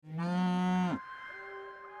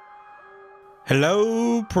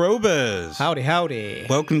Hello, probers. Howdy, howdy.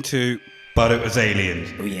 Welcome to But It Was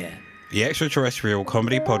Aliens, Oh, yeah. the extraterrestrial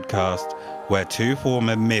comedy podcast where two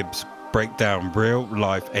former MIBs break down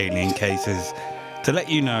real-life alien cases to let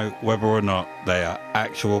you know whether or not they are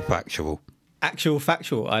actual factual. Actual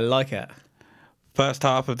factual. I like it. First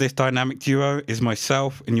half of this dynamic duo is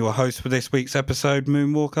myself and your host for this week's episode,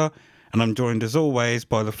 Moonwalker, and I'm joined as always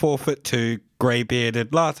by the 4'2",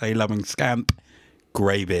 grey-bearded, latte-loving scamp,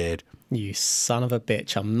 Greybeard. You son of a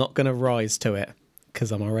bitch. I'm not going to rise to it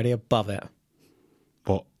because I'm already above it.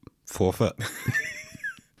 What? 4 foot?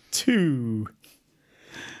 2.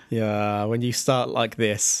 Yeah, when you start like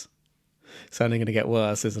this, it's only going to get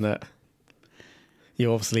worse, isn't it?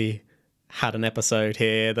 You obviously had an episode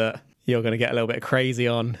here that you're going to get a little bit crazy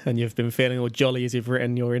on, and you've been feeling all jolly as you've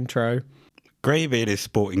written your intro. Greybeard is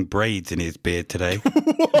sporting braids in his beard today.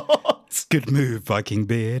 What? Good move, Viking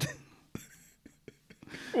beard.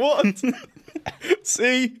 What?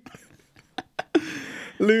 See?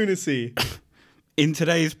 Lunacy. In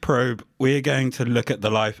today's probe, we are going to look at the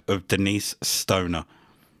life of Denise Stoner,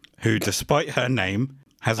 who, despite her name,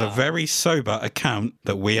 has a very sober account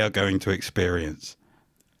that we are going to experience.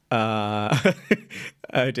 Oh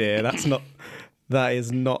dear, that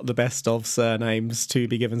is not the best of surnames to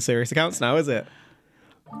be given serious accounts now, is it?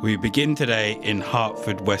 We begin today in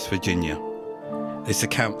Hartford, West Virginia. This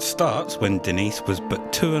account starts when Denise was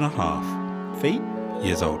but 2.5 Feet?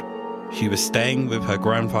 years old. She was staying with her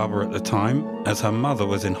grandfather at the time as her mother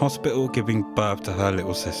was in hospital giving birth to her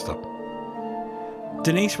little sister.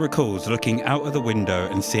 Denise recalls looking out of the window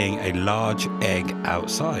and seeing a large egg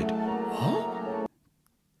outside. What?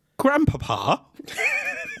 Grandpapa?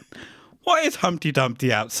 Why is Humpty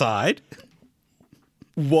Dumpty outside?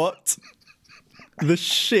 What the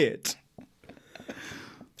shit?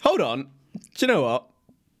 Hold on. Do you know what?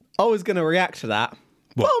 I was going to react to that.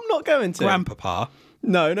 What? But I'm not going to. Grandpapa?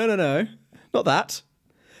 No. Not that.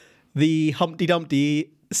 The Humpty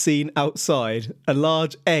Dumpty scene outside. A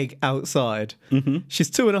large egg outside. Mm-hmm.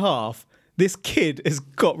 She's 2.5. This kid has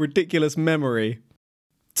got ridiculous memory.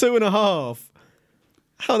 2.5.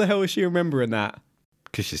 How the hell is she remembering that?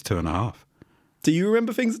 Because she's 2.5. Do you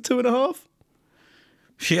remember things at 2.5?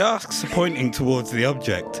 She asks, pointing towards the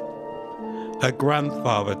object. Her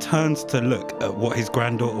grandfather turns to look at what his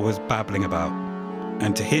granddaughter was babbling about.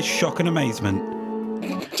 And to his shock and amazement...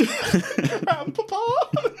 Grandpapa?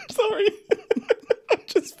 Sorry. I'm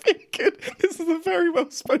just thinking, this is a very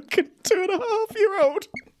well-spoken 2.5-year-old.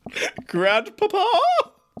 Grandpapa?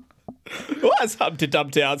 What's Humpty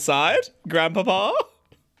Dumpty outside? Grandpapa?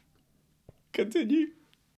 Continue.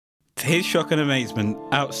 To his shock and amazement,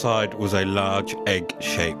 outside was a large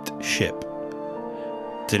egg-shaped ship.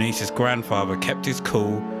 Denise's grandfather kept his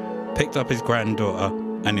cool, picked up his granddaughter,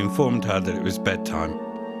 and informed her that it was bedtime.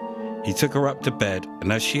 He took her up to bed,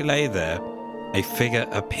 and as she lay there, a figure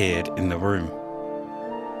appeared in the room.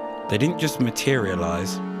 They didn't just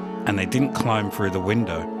materialise, and they didn't climb through the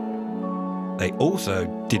window. They also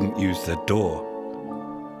didn't use the door.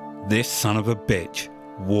 This son of a bitch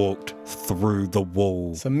walked through the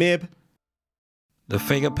wall. It's a MIB. The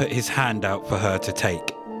figure put his hand out for her to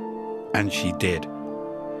take, and she did.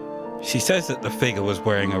 She says that the figure was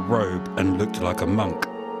wearing a robe and looked like a monk.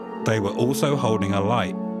 They were also holding a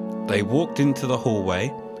light. They walked into the hallway,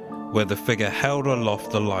 where the figure held aloft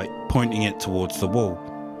the light, pointing it towards the wall.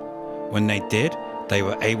 When they did, they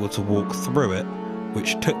were able to walk through it,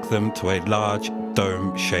 which took them to a large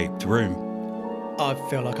dome-shaped room. I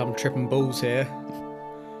feel like I'm tripping balls here.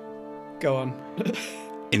 Go on.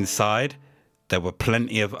 Inside, there were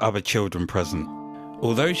plenty of other children present.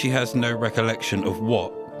 Although she has no recollection of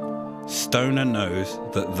what, Stoner knows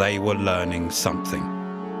that they were learning something.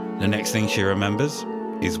 The next thing she remembers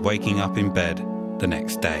is waking up in bed the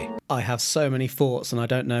next day. I have so many thoughts, and I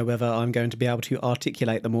don't know whether I'm going to be able to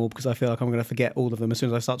articulate them all because I feel like I'm going to forget all of them as soon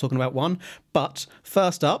as I start talking about one. But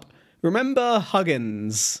first up, remember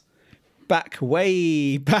Huggins?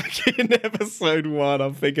 Way back in episode 1,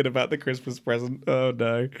 I'm thinking about the Christmas present. Oh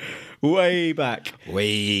no. Way back.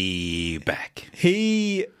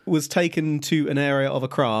 He was taken to an area of a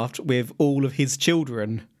craft with all of his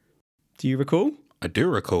children. Do you recall? I do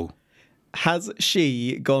recall. Has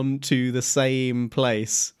she gone to the same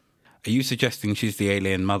place? Are you suggesting she's the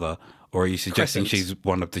alien mother, or are you suggesting Crescent. she's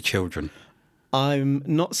one of the children? I'm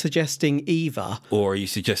not suggesting either. Or are you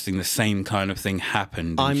suggesting the same kind of thing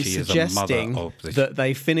happened and I'm she is a mother suggesting of the... that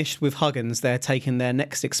they finished with Huggins. They're taking their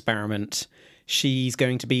next experiment. She's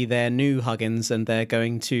going to be their new Huggins, and they're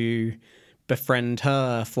going to befriend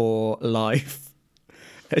her for life.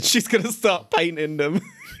 And she's going to start painting them.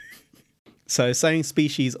 So, same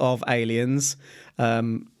species of aliens.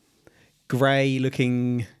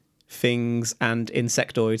 grey-looking things and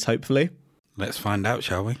insectoids, hopefully. Let's find out,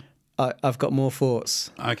 shall we? I've got more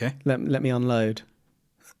thoughts. Okay. Let me unload.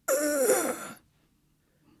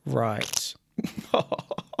 Right.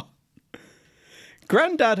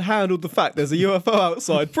 Grandad handled the fact there's a UFO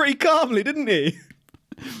outside pretty calmly, didn't he?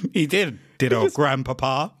 He did old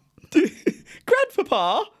Grandpapa.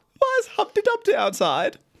 Grandpapa, why is Humpty Dumpty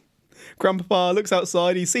outside? Grandpapa looks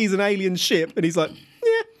outside, he sees an alien ship, and he's like,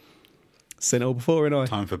 yeah. Seen it all before, ain't I?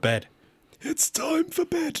 Time for bed. It's time for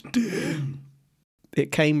bed, dear.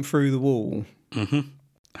 It came through the wall.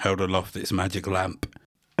 Held aloft its magic lamp.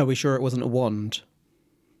 Are we sure it wasn't a wand?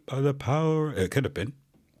 By the power... It could have been.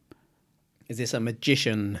 Is this a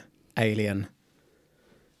magician alien?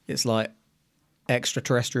 It's like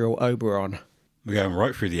extraterrestrial Oberon. We're going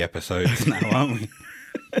right through the episodes now, aren't we?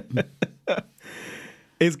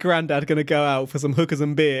 Is Grandad going to go out for some hookers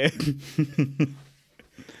and beer?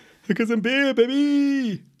 Hookers and beer,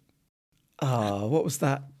 baby! Ah, what was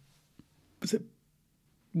that? Was it...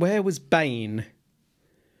 Where was Bane?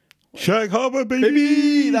 Shag Harbour, baby!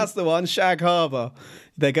 Baby! That's the one, Shag Harbour.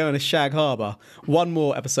 They're going to Shag Harbour. One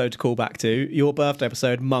more episode to call back to. Your birthday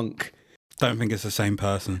episode, Monk. Don't think it's the same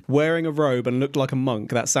person. Wearing a robe and looked like a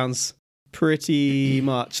monk. That sounds pretty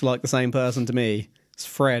much like the same person to me. It's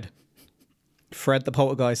Fred. Fred the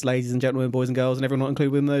Poltergeist, ladies and gentlemen, boys and girls, and everyone not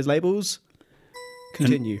included within those labels.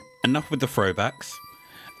 Continue. Enough with the throwbacks.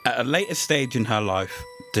 At a later stage in her life,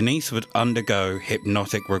 Denise would undergo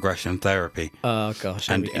hypnotic regression therapy Oh, gosh.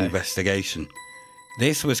 Here and we go. investigation.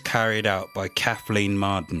 This was carried out by Kathleen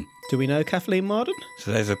Marden. Do we know Kathleen Marden?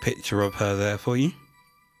 So there's a picture of her there for you.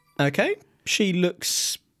 Okay. She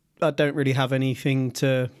looks... I don't really have anything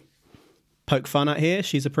to poke fun at here.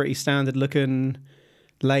 She's a pretty standard-looking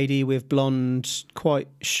lady with blonde, quite...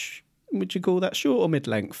 would you call that short or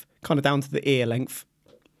mid-length? Kind of down to the ear length.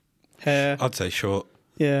 Hair. I'd say short.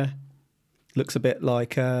 Yeah. Looks a bit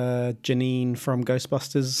like Janine from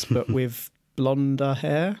Ghostbusters, but with blonder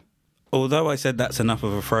hair. Although I said that's enough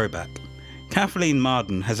of a throwback, Kathleen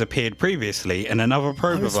Marden has appeared previously in another I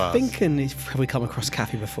probe was of ours. thinking, have we come across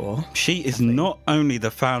Kathy before? She is not only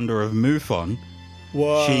the founder of MUFON,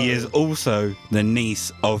 Whoa. she is also the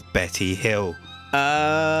niece of Betty Hill.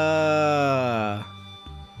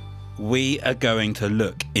 We are going to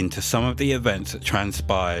look into some of the events that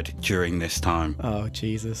transpired during this time. Oh,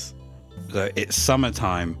 Jesus. So it's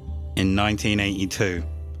summertime in 1982,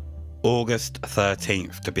 August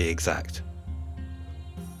 13th to be exact.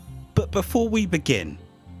 But before we begin,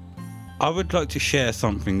 I would like to share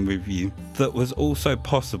something with you that was also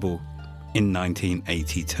possible in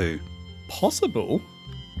 1982. Possible?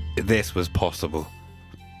 This was possible.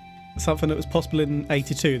 Something that was possible in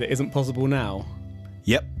 82 that isn't possible now.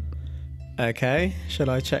 Yep. Okay, shall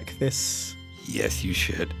I check this? Yes, you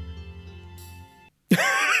should.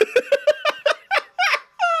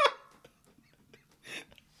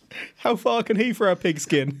 How far can he throw a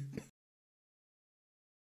pigskin?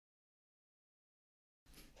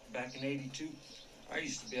 Back in 82, I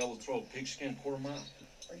used to be able to throw a pigskin quarter mile.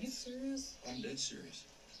 Are you serious? I'm dead serious.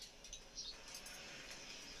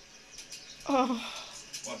 Oh.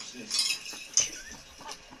 Watch this.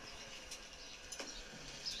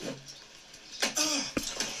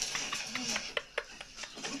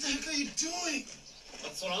 What the heck are you doing?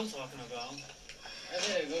 That's what I'm talking about.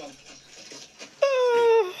 There you go.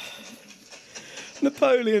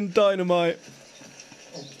 Napoleon Dynamite.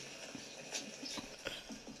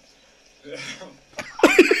 I'm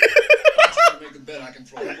trying to make a bet I can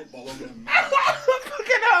throw a football over them mountains.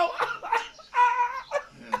 Fucking hell!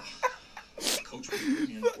 Yeah. Coach put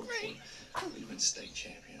me in the fourth quarter. We've been state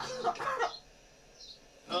champions.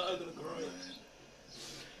 I'm gonna cry.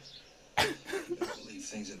 I believe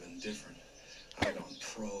things have been different. I'd have gone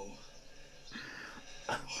pro.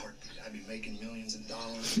 A heartbeat. I'd be making millions of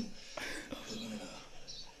dollars. And living in a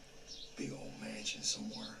big old mansion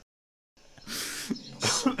somewhere. You know,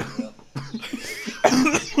 soaking up.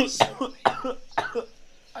 Soaking me.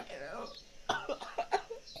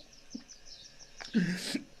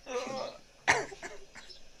 I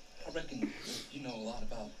reckon you know a lot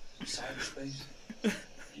about cyberspace.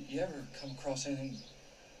 You ever come across anything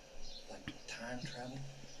like time travel?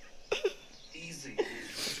 Easy.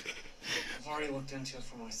 I've already looked into it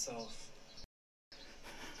for myself.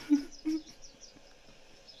 Right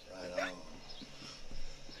on.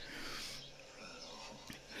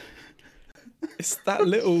 It's that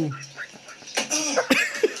little...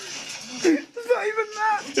 It's not even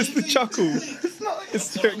that. It's the chuckle. It's not like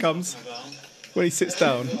It's, here it comes. When he sits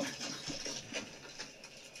down.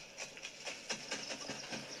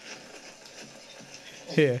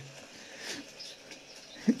 Here.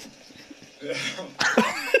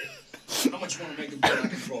 How much you want to make a bet I can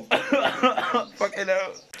throw? Fucking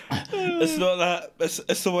hell. It's not that.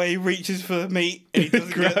 It's the way he reaches for the meat and he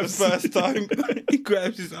doesn't get it the first time. He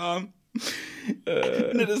grabs his arm.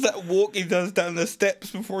 And then there's that walk he does down the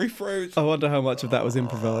steps before he throws. I wonder how much of that was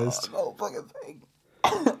improvised. Oh, fucking thing.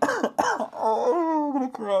 Oh, I'm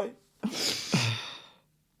gonna cry.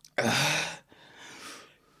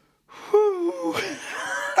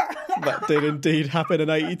 That did indeed happen in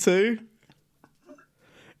 82.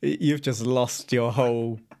 You've just lost your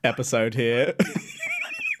whole episode here.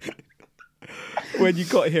 When you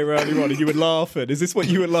got here earlier on and you were laughing, is this what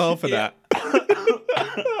you were laughing at?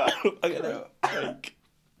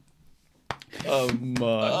 Oh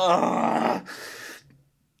my.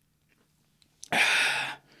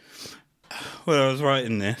 When I was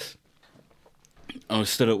writing this, I was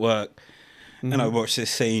still at work and I watched this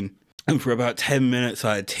scene, and for about 10 minutes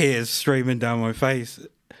I had tears streaming down my face.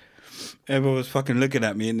 Everyone was fucking looking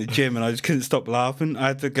at me in the gym and I just couldn't stop laughing. I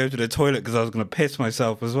had to go to the toilet because I was going to piss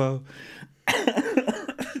myself as well.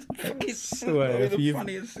 I swear, if you've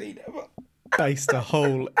Funniest scene ever. based a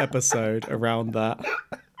whole episode around that.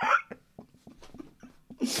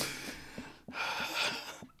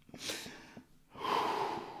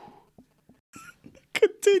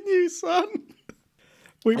 Continue, son.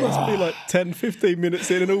 We must be like 10, 15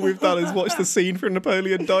 minutes in and all we've done is watch the scene from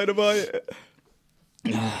Napoleon Dynamite.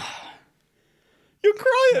 You're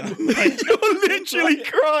crying. You're literally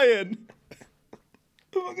crying. I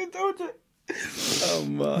fucking told you. Oh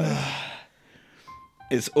my.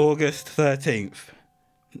 It's August 13th.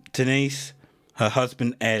 Denise, her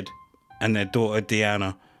husband Ed, and their daughter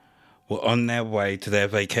Deanna were on their way to their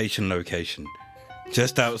vacation location,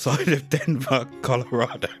 just outside of Denver,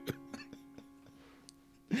 Colorado.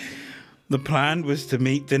 The plan was to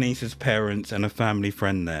meet Denise's parents and a family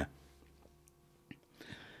friend there.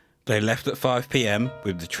 They left at 5 p.m.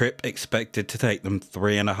 with the trip expected to take them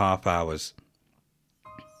 3.5 hours.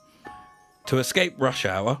 To escape rush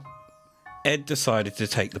hour, Ed decided to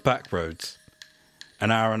take the back roads. An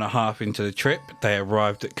hour and a half into the trip, they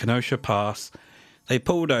arrived at Kenosha Pass. They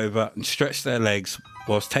pulled over and stretched their legs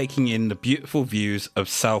whilst taking in the beautiful views of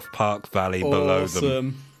South Park Valley below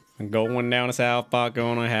them. I'm going down to South Park,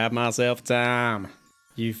 gonna have myself time.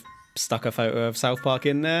 You've stuck a photo of South Park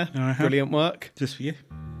in there. I have. Brilliant work. Just for you.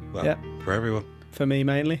 Well, Yeah. for everyone. For me,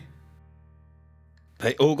 mainly.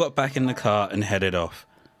 They all got back in the car and headed off.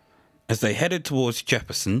 As they headed towards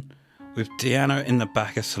Jefferson, with Deanna in the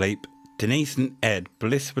back asleep, Denise and Ed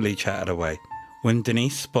blissfully chatted away when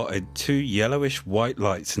Denise spotted 2 yellowish white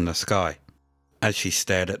lights in the sky. As she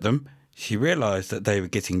stared at them, she realised that they were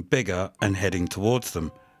getting bigger and heading towards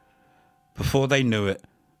them. Before they knew it,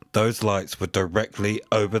 those lights were directly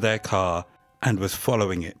over their car and was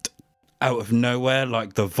following it. Out of nowhere,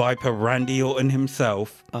 like the Viper Randy Orton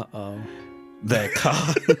himself, their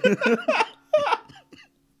car...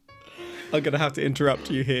 I'm going to have to interrupt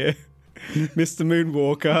you here. Mr.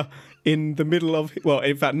 Moonwalker, in the middle of... Well,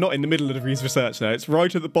 in fact, not in the middle of his research now. It's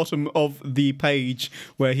right at the bottom of the page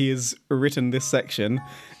where he has written this section.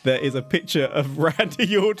 There is a picture of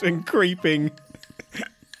Randy Orton creeping.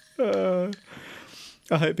 I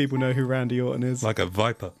hope people know who Randy Orton is. like a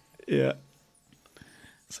viper. Yeah.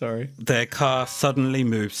 Sorry. Their car suddenly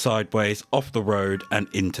moved sideways off the road and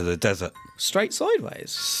into the desert. Straight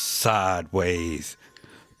sideways. Sideways.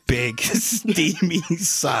 Big, steamy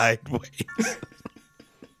sideways.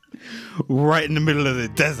 Right in the middle of the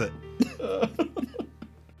desert.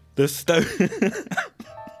 The stone...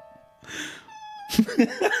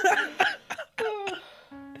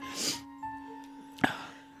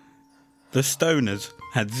 The stoners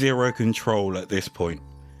had zero control at this point.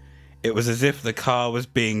 It was as if the car was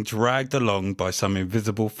being dragged along by some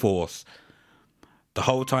invisible force. The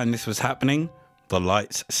whole time this was happening, the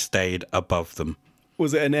lights stayed above them.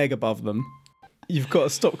 Was it an egg above them? You've got to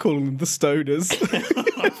stop calling them the stoners.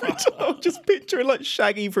 Every time I'm just picturing like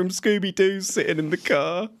Shaggy from Scooby-Doo sitting in the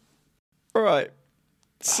car. All right.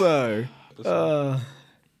 So,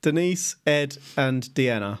 Denise, Ed, and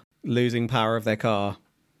Deanna losing power of their car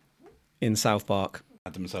in South Park.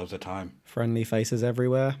 Had themselves a time. Friendly faces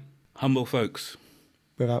everywhere. Humble folks.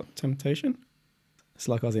 Without temptation. It's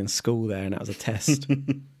like I was in school there and that was a test.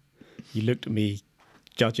 You looked at me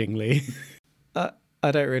judgingly. I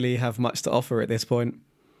don't really have much to offer at this point.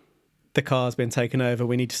 The car's been taken over.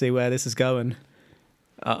 We need to see where this is going.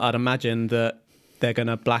 I'd imagine that they're going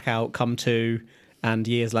to black out, come to, and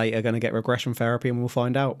years later going to get regression therapy and we'll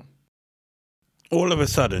find out. All of a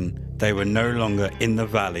sudden, they were no longer in the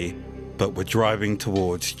valley, but were driving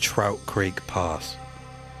towards Trout Creek Pass.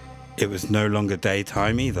 It was no longer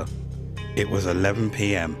daytime either. It was 11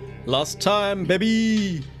 p.m. Last time,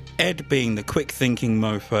 baby! Ed, being the quick-thinking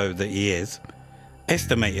mofo that he is,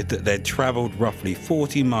 estimated that they'd travelled roughly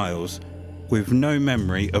 40 miles with no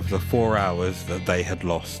memory of the 4 hours that they had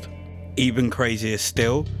lost. Even crazier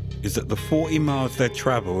still is that the 40 miles they'd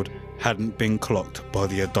travelled hadn't been clocked by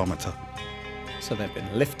the odometer. So they've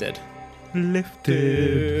been lifted.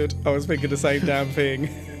 Lifted. I was thinking the same damn thing.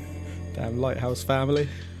 Damn Lighthouse Family.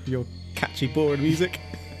 Your catchy, boring music.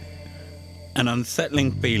 An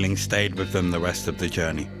unsettling feeling stayed with them the rest of the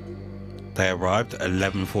journey. They arrived at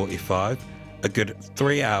 11:45, a good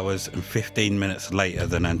 3 hours and 15 minutes later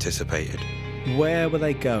than anticipated. Where were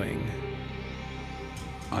they going?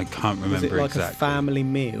 I can't Was remember it like exactly. a family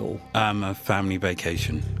meal? A family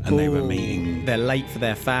vacation, and they were Ooh, meeting They're late for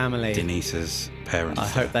their family. Denise's parents. I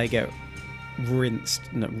hope they get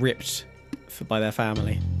ripped by their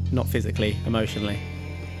family. Not physically, emotionally.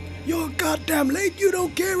 You're goddamn late, you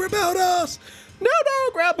don't care about us! No,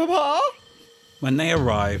 Grandpapa! When they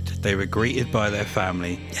arrived, they were greeted by their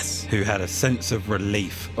family, Yes. who had a sense of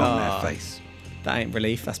relief on their face. That ain't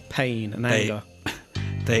relief, that's pain and They, anger.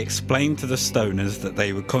 they explained to the stoners that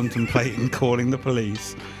they were contemplating calling the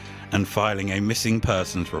police and filing a missing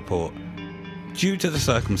persons report. Due to the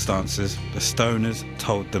circumstances, the stoners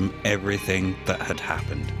told them everything that had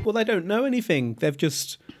happened. Well, they don't know anything. They've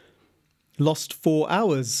just lost 4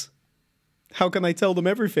 hours. How can they tell them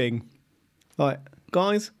everything? Like,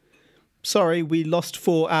 guys, sorry, we lost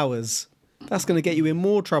 4 hours. That's going to get you in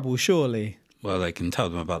more trouble, surely. Well, they can tell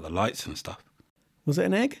them about the lights and stuff. Was it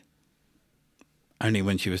an egg? Only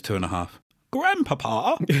when she was 2.5.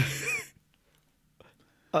 Grandpapa!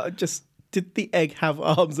 Did the egg have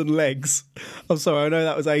arms and legs? I'm sorry, I know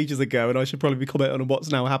that was ages ago, and I should probably be commenting on what's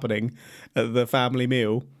now happening at the family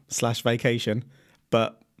meal / vacation,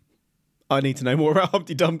 but I need to know more about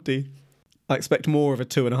Humpty Dumpty. I expect more of a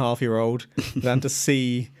 2.5-year-old than to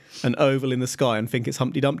see an oval in the sky and think it's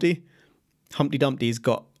Humpty Dumpty. Humpty Dumpty's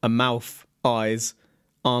got a mouth, eyes,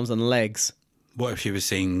 arms and legs. What if she was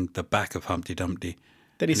seeing the back of Humpty Dumpty?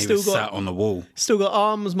 Then And he's he was still sat got on the wall.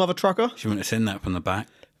 arms, mother trucker. She wouldn't have seen that from the back.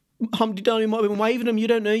 Humpty Dumpty might have been waving them. You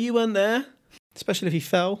don't know. You weren't there. Especially if he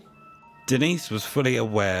fell. Denise was fully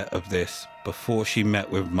aware of this before she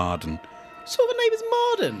met with Marden. So the name is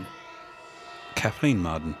Marden. Kathleen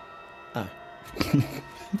Marden. Oh.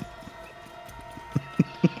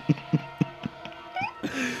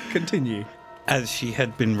 Continue. As she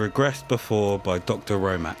had been regressed before by Dr.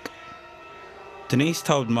 Romack. Denise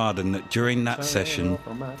told Marden that during that session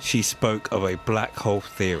she spoke of a black hole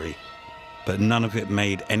theory, but none of it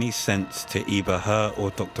made any sense to either her or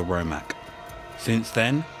Dr. Romack. Since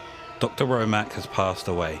then, Dr. Romack has passed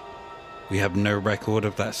away. We have no record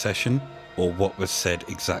of that session or what was said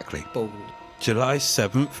exactly. Bald. July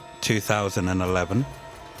 7th, 2011,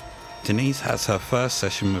 Denise has her first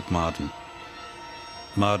session with Marden.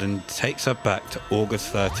 Marden takes her back to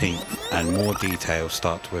August 13th and more details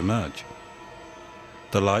start to emerge.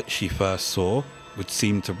 The lights she first saw would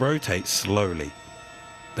seem to rotate slowly.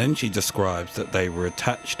 Then she describes that they were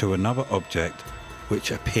attached to another object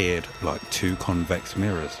which appeared like two convex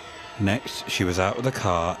mirrors. Next, she was out of the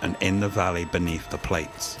car and in the valley beneath the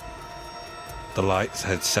plates. The lights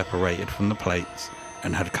had separated from the plates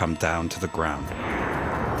and had come down to the ground.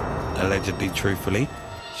 Allegedly, truthfully,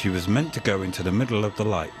 she was meant to go into the middle of the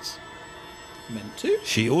lights. Meant to?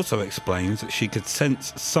 She also explains that she could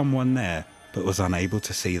sense someone there, but was unable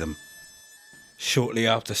to see them. Shortly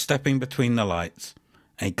after stepping between the lights,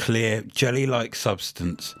 a clear, jelly-like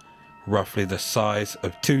substance, roughly the size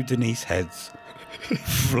of 2 Denise heads,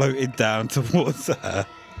 floated down towards her,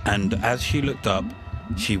 and as she looked up,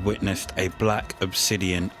 she witnessed a black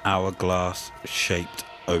obsidian hourglass-shaped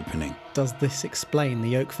opening. Does this explain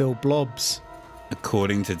the Oakville blobs?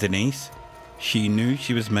 According to Denise, she knew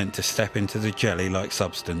she was meant to step into the jelly-like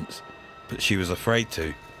substance, but she was afraid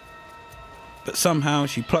to. But somehow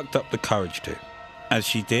she plucked up the courage to. As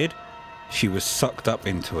she did, she was sucked up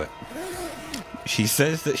into it. She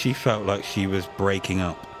says that she felt like she was breaking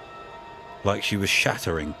up, like she was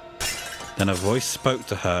shattering. Then a voice spoke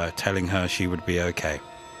to her, telling her she would be okay.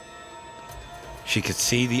 She could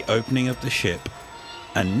see the opening of the ship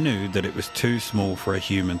and knew that it was too small for a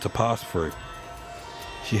human to pass through.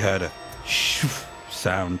 She heard a shoof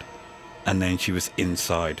sound, and then she was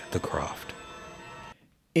inside the craft.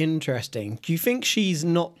 Interesting. Do you think she's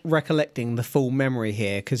not recollecting the full memory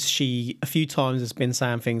here? Because she, a few times, has been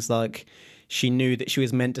saying things like she knew that she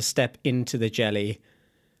was meant to step into the jelly,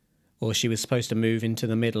 or she was supposed to move into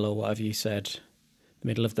the middle, or whatever you said, the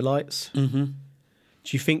middle of the lights. Mm-hmm. Do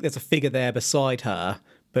you think there's a figure there beside her,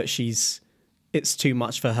 but it's too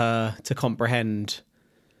much for her to comprehend?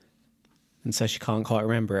 And so she can't quite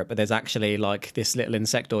remember it, but there's actually like this little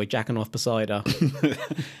insectoid jacking off beside her.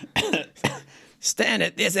 Stand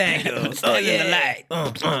at this angle. Stand in the light.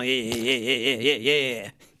 Yeah.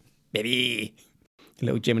 Baby.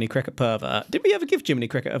 Little Jiminy Cricket pervert. Did we ever give Jiminy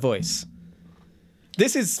Cricket a voice?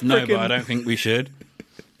 This is No, frickin'... but I don't think we should.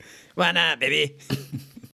 Why not, baby?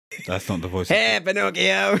 That's not the voice. Hey,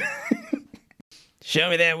 Pinocchio. Show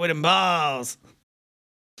me them wooden balls.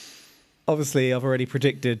 Obviously, I've already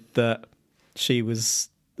predicted that she was,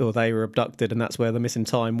 or they were abducted, and that's where the missing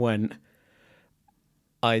time went.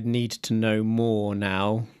 I need to know more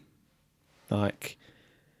now. Like,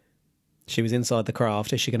 she was inside the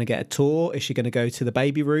craft. Is she going to get a tour? Is she going to go to the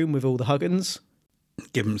baby room with all the Huggins?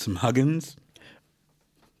 Give him some Huggins.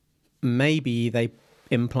 Maybe they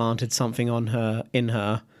implanted something in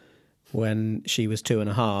her when she was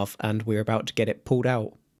 2.5, and we're about to get it pulled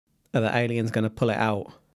out. Are the aliens going to pull it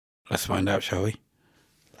out? Let's find out, shall we?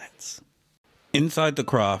 Let's. Inside the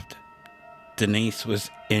craft, Denise was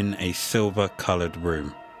in a silver-coloured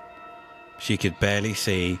room. She could barely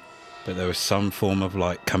see, but there was some form of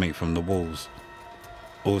light coming from the walls.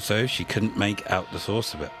 Also, she couldn't make out the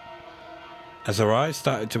source of it. As her eyes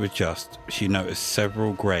started to adjust, she noticed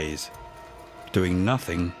several greys, doing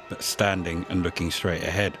nothing but standing and looking straight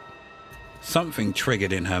ahead. Something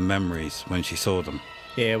triggered in her memories when she saw them.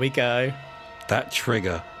 Here we go. That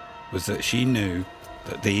trigger was that she knew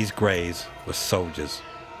that these greys were soldiers.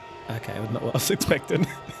 Okay, not what I was expecting.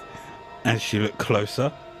 As she looked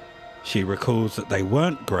closer, she recalls that they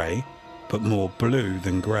weren't grey, but more blue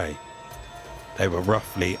than grey. They were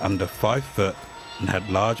roughly under 5 foot and had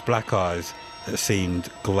large black eyes that seemed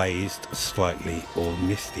glazed slightly or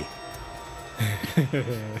misty.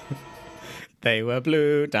 They were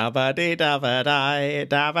blue, da-ba-dee-da-ba-die,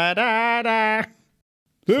 da-ba-da-da.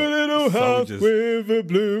 A little house Soldiers. with a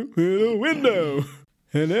blue little window,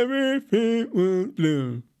 and everything was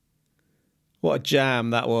blue. What a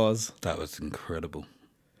jam that was. That was incredible.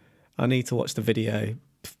 I need to watch the video.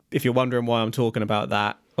 If you're wondering why I'm talking about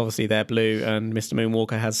that, obviously they're blue, and Mr.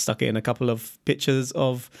 Moonwalker has stuck in a couple of pictures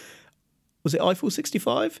of, was it Eiffel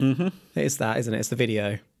 65? Mm-hmm. It is that, isn't it? It's the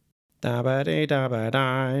video.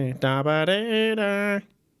 Da-ba-dee-da-ba-die, da-ba-dee-da.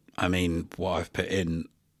 I mean, what I've put in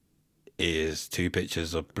is 2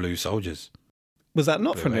 pictures of blue soldiers. Was that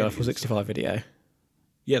not Blue from the aliens. Eiffel 65 video?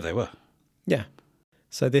 Yeah, they were. Yeah.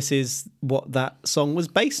 So this is what that song was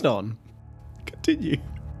based on. Continue.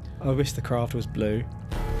 I wish the craft was blue.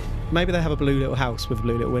 Maybe they have a blue little house with a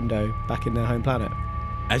blue little window back in their home planet.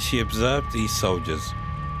 As she observed these soldiers,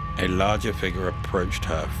 a larger figure approached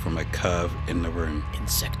her from a curve in the room.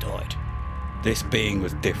 Insectoid. This being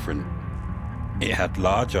was different. It had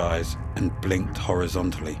large eyes and blinked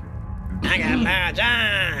horizontally. I got large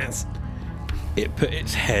eyes. It put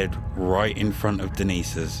its head right in front of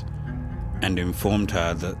Denise's and informed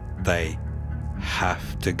her that they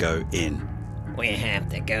have to go in. We have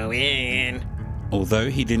to go in. Although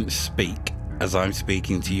he didn't speak as I'm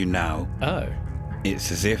speaking to you now, Oh.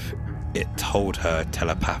 it's as if it told her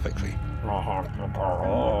telepathically.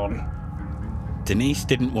 Denise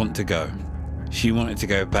didn't want to go. She wanted to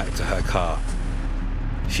go back to her car.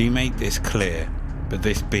 She made this clear, but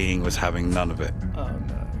this being was having none of it. Oh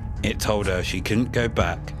no. It told her she couldn't go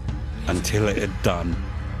back until it had done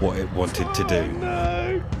what it wanted to do.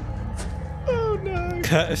 No. Oh no.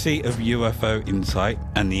 Courtesy of UFO Insight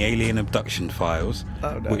and the Alien Abduction Files,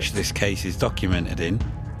 Oh, no. which this case is documented in,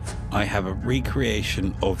 I have a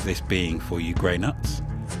recreation of this being for you, Grey Nuts.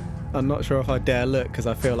 I'm not sure if I dare look because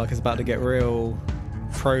I feel like it's about to get real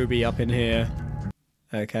proby up in here.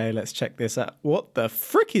 Okay, let's check this out. What the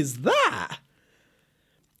frick is that?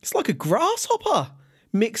 It's like a grasshopper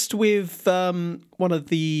mixed with one of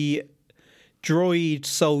the droid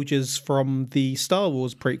soldiers from the Star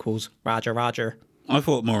Wars prequels. Roger, Roger. I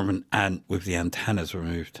thought more of an ant with the antennas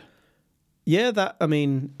removed. Yeah,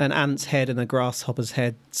 an ant's head and a grasshopper's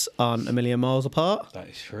heads aren't a million miles apart. That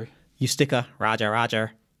is true. You stick a Roger,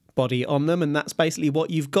 Roger body on them, and that's basically what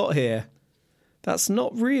you've got here. That's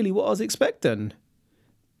not really what I was expecting.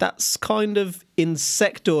 That's kind of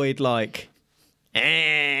insectoid-like.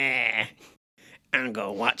 I'm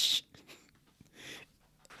gonna watch.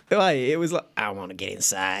 Wait, it was like, I want to get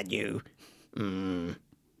inside you.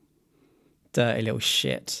 Dirty little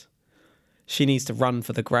shit. She needs to run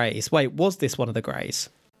for the greys. Wait, was this one of the greys?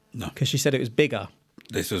 No. Because she said it was bigger.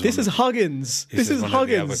 This This is Huggins. This is one of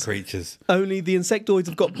the other Huggins. creatures. Only the insectoids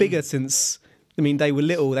have got bigger since. I mean, they were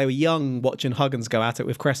little, they were young watching Huggins go at it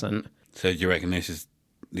with Crescent. So do you reckon this is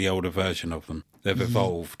the older version of them? They've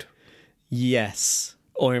evolved. Yes.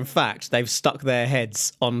 Or in fact, they've stuck their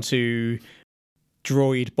heads onto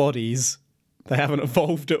droid bodies. They haven't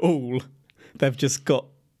evolved at all. They've just got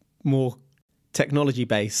more technology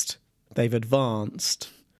based. They've advanced.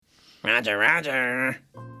 Roger, Roger.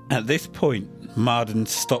 At this point, Marden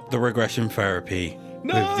stopped the regression therapy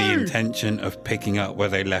with the intention of picking up where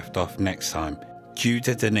they left off next time, due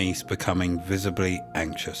to Denise becoming visibly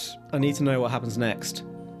anxious. I need to know what happens next.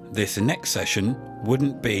 This next session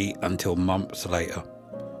wouldn't be until months later.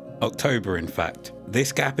 October, in fact.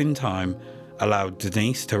 This gap in time allowed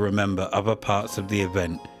Denise to remember other parts of the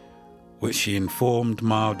event, which she informed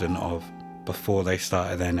Marden of before they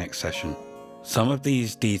started their next session. Some of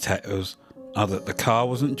these details are that the car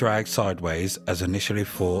wasn't dragged sideways as initially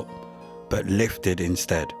thought, but lifted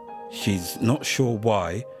instead. She's not sure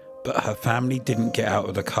why, but her family didn't get out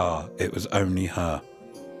of the car, it was only her.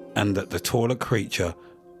 And that the taller creature,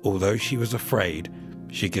 although she was afraid,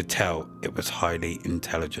 she could tell it was highly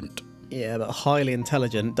intelligent. Yeah, but highly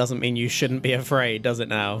intelligent doesn't mean you shouldn't be afraid, does it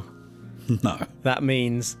now? No. That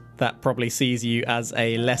means that probably sees you as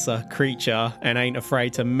a lesser creature and ain't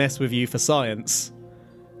afraid to mess with you for science.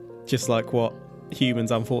 Just like what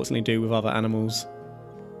humans unfortunately do with other animals.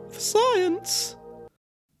 For science?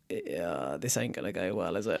 Yeah, this ain't gonna go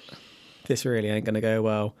well, is it? This really ain't gonna go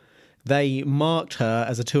well. They marked her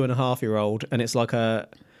as a 2.5-year-old, and it's like a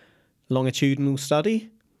longitudinal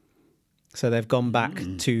study. So they've gone back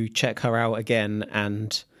to check her out again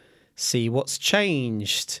and see what's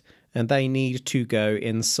changed. And they need to go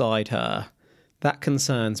inside her. That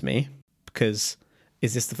concerns me, because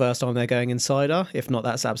is this the first time they're going inside her? If not,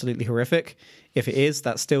 that's absolutely horrific. If it is,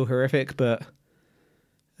 that's still horrific, but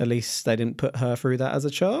at least they didn't put her through that as a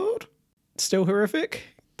child. Still horrific.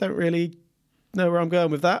 Don't really know where I'm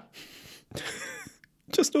going with that.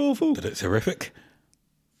 Just awful. But it's horrific.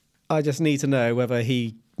 I just need to know whether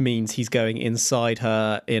he means he's going inside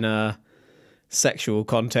her in a sexual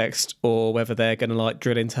context, or whether they're going to like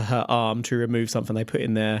drill into her arm to remove something they put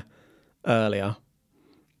in there earlier.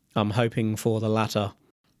 I'm hoping for the latter.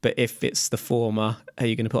 But if it's the former, are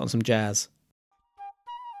you going to put on some jazz?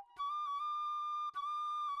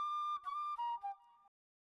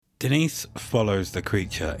 Denise follows the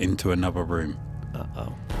creature into another room.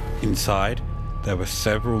 Uh-oh. Inside, there were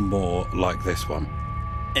several more like this one.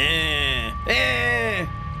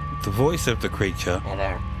 The voice of the creature,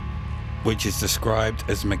 which is described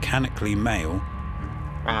as mechanically male,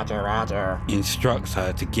 Roger. instructs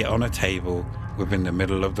her to get on a table within the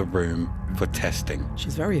middle of the room for testing.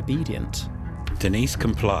 She's very obedient. Denise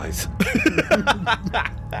complies.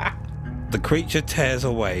 The creature tears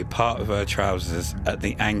away part of her trousers at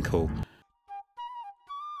the ankle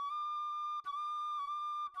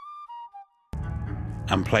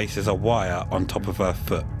and places a wire on top of her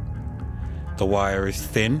foot. The wire is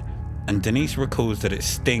thin, and Denise recalls that it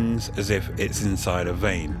stings as if it's inside a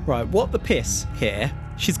vein. Right, what the piss here?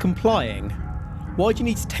 She's complying. Why do you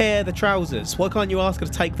need to tear the trousers? Why can't you ask her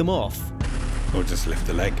to take them off? Or just lift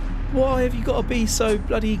the leg. Why have you got to be so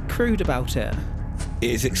bloody crude about it? It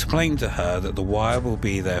is explained to her that the wire will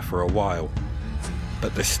be there for a while,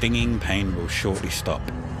 but the stinging pain will shortly stop.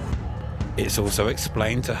 It's also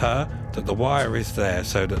explained to her that the wire is there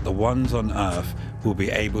so that the ones on Earth will be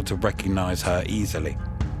able to recognize her easily.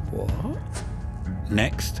 What?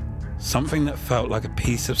 Next, something that felt like a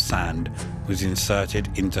piece of sand was inserted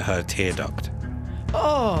into her tear duct.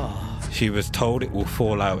 Oh! She was told it will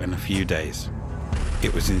fall out in a few days.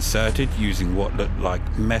 It was inserted using what looked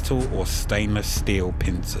like metal or stainless steel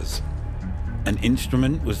pincers. An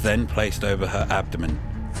instrument was then placed over her abdomen.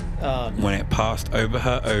 When it passed over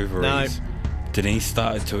her ovaries, Denise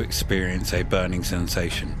started to experience a burning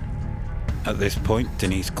sensation. At this point,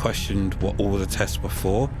 Denise questioned what all the tests were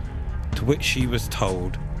for, to which she was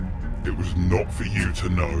told, "It was not for you to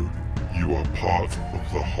know. You are part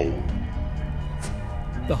of the whole."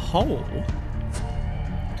 The hole?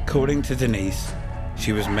 According to Denise,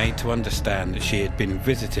 she was made to understand that she had been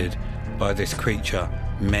visited by this creature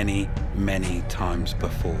many, many times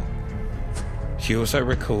before. She also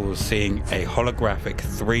recalls seeing a holographic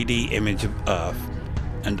 3D image of Earth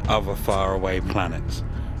and other faraway planets,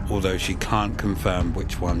 although she can't confirm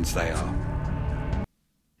which ones they are.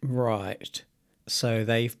 Right. So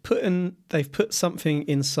they've put something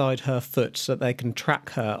inside her foot so that they can track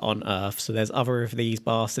her on Earth. So there's other of these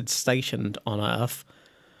bastards stationed on Earth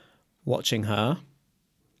watching her.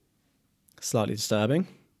 Slightly disturbing,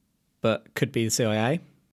 but could be the CIA.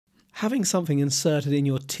 Having something inserted in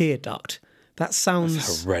your tear duct, that sounds...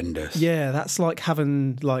 That's horrendous. Yeah, that's like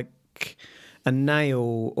having like a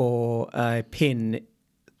nail or a pin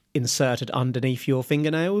inserted underneath your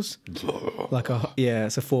fingernails.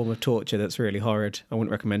 It's a form of torture that's really horrid. I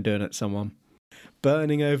wouldn't recommend doing it to someone.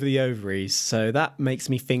 burning over the ovaries. So that makes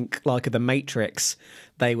me think like of the Matrix.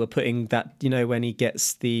 They were putting that, when he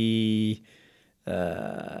gets the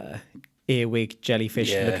earwig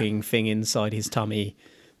jellyfish looking thing inside his tummy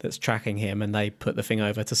that's tracking him, and they put the thing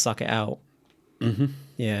over to suck it out. Mm-hmm.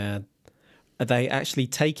 Yeah. Are they actually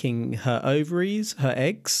taking her ovaries, her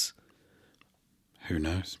eggs? Who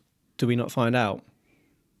knows? Do we not find out?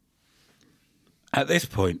 At this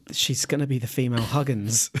point, She's going to be the female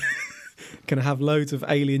Huggins. Going to have loads of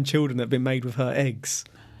alien children that have been made with her eggs.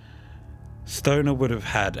 Stoner would have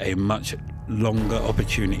had a much longer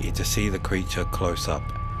opportunity to see the creature close up.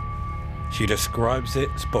 She describes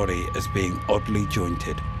its body as being oddly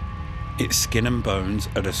jointed. Its skin and bones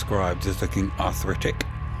are described as looking arthritic.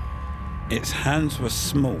 Its hands were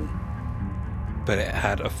small, but it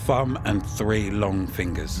had a thumb and 3 long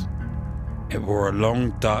fingers. It wore a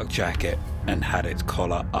long dark jacket and had its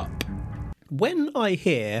collar up. When I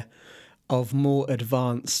hear of more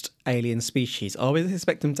advanced alien species, I always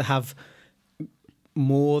expect them to have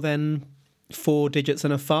more than 4 digits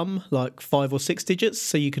and a thumb, like 5 or 6 digits,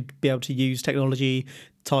 so you could be able to use technology,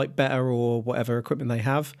 type better, or whatever equipment they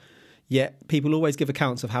have. Yet people always give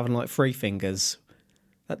accounts of having like 3 fingers.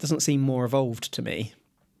 That doesn't seem more evolved to me.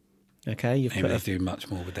 Okay, you've Maybe put they do much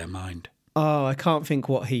more with their mind. Oh, I can't think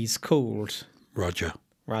what he's called. Roger.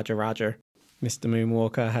 Roger. Mr.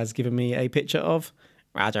 Moonwalker has given me a picture of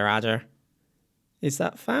Roger. Is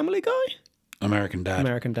that Family Guy? American Dad.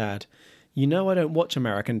 American Dad. I don't watch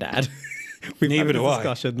American Dad. We've Neither had do this I.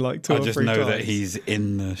 discussion like 2 I or 3 just times. know that he's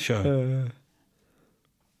in the show.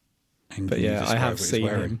 And But can you yeah, I describe have what he's seen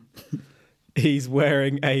wearing? him. He's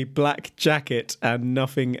wearing a black jacket and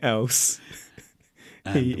nothing else.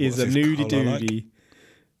 And He is a what's his nudie collar like? doodie.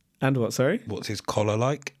 And what, sorry? What's his collar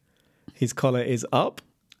like? His collar is up.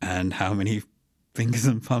 And how many fingers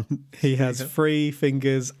and thumbs? He has 3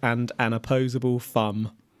 fingers and an opposable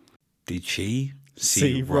thumb. Did she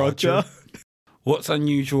See Roger? What's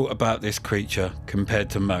unusual about this creature compared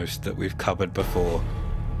to most that we've covered before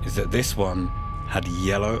is that this one had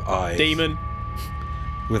yellow eyes Demon.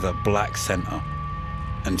 with a black centre,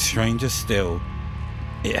 and stranger still,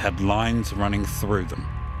 it had lines running through them.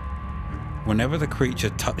 Whenever the creature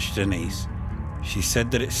touched Denise, she said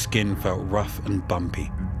that its skin felt rough and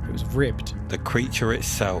bumpy. It was ribbed. The creature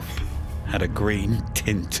itself had a green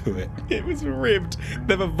tint to it. It was ribbed.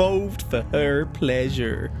 They've evolved for her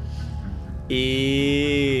pleasure.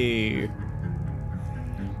 Ew.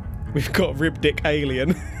 We've got Rib Dick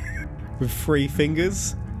Alien with 3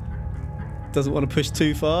 fingers. Doesn't want to push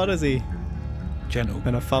too far, does he? Gentle.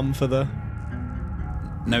 And a thumb for the...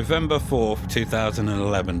 November 4th,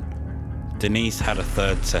 2011, Denise had a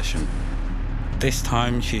 3rd session. This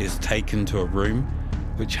time she is taken to a room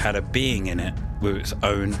which had a being in it with its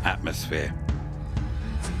own atmosphere.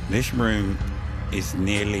 This room is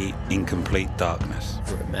nearly in complete darkness.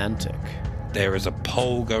 Romantic. There is a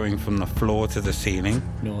pole going from the floor to the ceiling,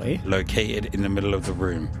 Noi. located in the middle of the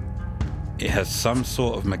room. It has some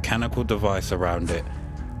sort of mechanical device around it,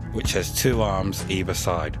 which has 2 arms either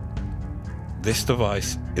side. This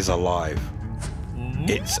device is alive.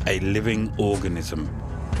 It's a living organism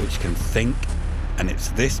which can think, and it's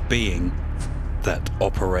this being that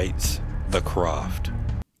operates the craft.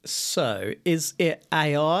 So, is it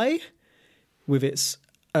AI with its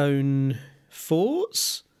own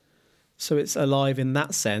thoughts? So it's alive in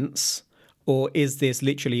that sense? Or is this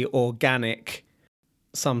literally organic,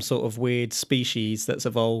 some sort of weird species that's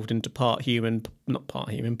evolved into part human, not part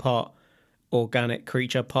human, part organic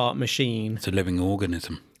creature, part machine? It's a living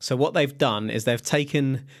organism. So what they've done is they've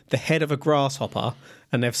taken the head of a grasshopper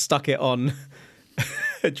and they've stuck it on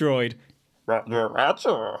a droid.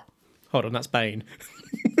 Hold on, that's Bane.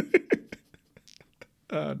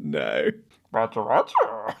 Oh no.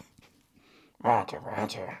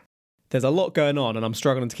 There's a lot going on and I'm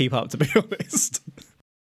struggling to keep up, to be honest.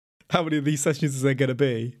 How many of these sessions is there going to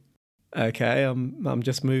be? Okay, I'm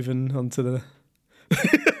just moving on to the...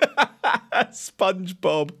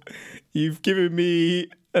 SpongeBob. You've given me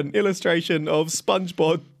an illustration of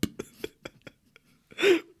SpongeBob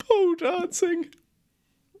pole dancing.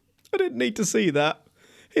 I didn't need to see that.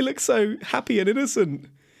 He looks so happy and innocent.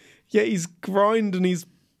 Yet he's grinding his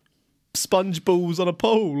sponge balls on a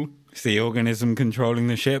pole. It's the organism controlling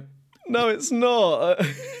the ship. No, it's not.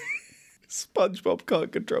 SpongeBob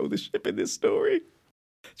can't control the ship in this story.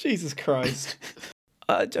 Jesus Christ.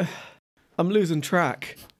 I'm losing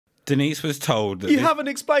track. Denise was told that You haven't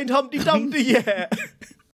explained Humpty Dumpty yet.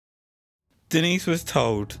 Denise was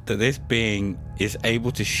told that this being is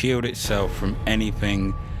able to shield itself from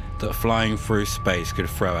anything that flying through space could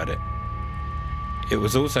throw at it. It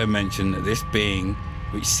was also mentioned that this being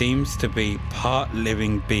which seems to be part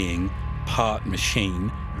living being, part machine,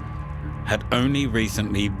 had only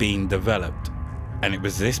recently been developed, and it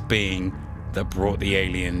was this being that brought the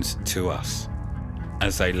aliens to us.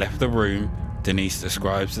 As they left the room, Denise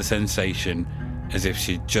describes the sensation as if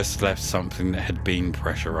she'd just left something that had been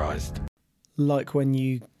pressurized. Like when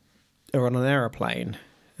you are on an aeroplane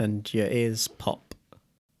and your ears pop.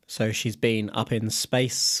 So she's been up in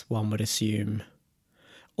space, one would assume,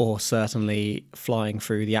 or certainly flying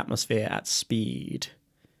through the atmosphere at speed.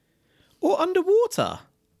 Or underwater.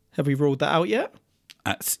 Have we ruled that out yet?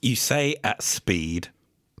 You say at speed.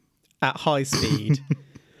 At high speed.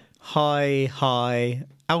 high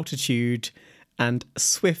altitude and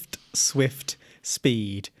swift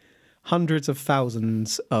speed. Hundreds of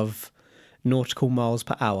thousands of nautical miles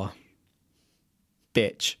per hour.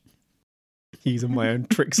 Bitch. Using my own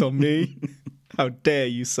tricks on me. How dare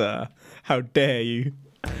you, sir? How dare you?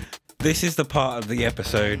 This is the part of the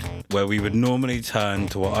episode where we would normally turn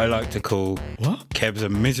to what I like to call What? Kev's a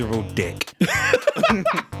miserable dick.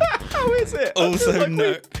 How is it? I Also feel like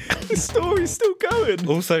no- the story's still going.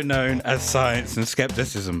 Also known as science and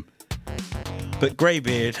skepticism. But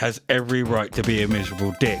Greybeard has every right to be a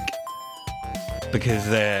miserable dick. Because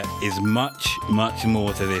there is much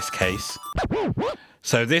more to this case.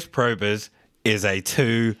 So this Probers is a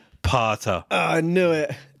two-parter. I knew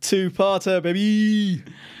it. Two-parter, baby.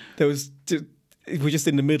 We're just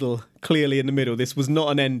in the middle. Clearly in the middle. This was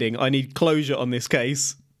not an ending. I need closure on this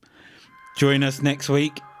case. Join us next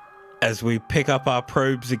week as we pick up our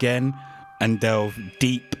probes again and delve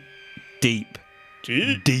deep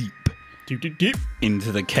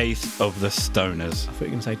into the case of the Stoners. I thought you were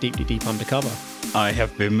going to say deep undercover. I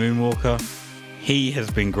have been Moonwalker, he has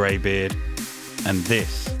been Greybeard, and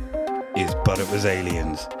this is But It Was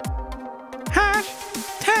Aliens.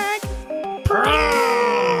 #Probe.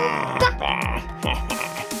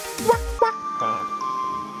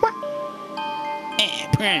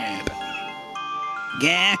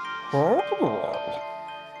 Yeah.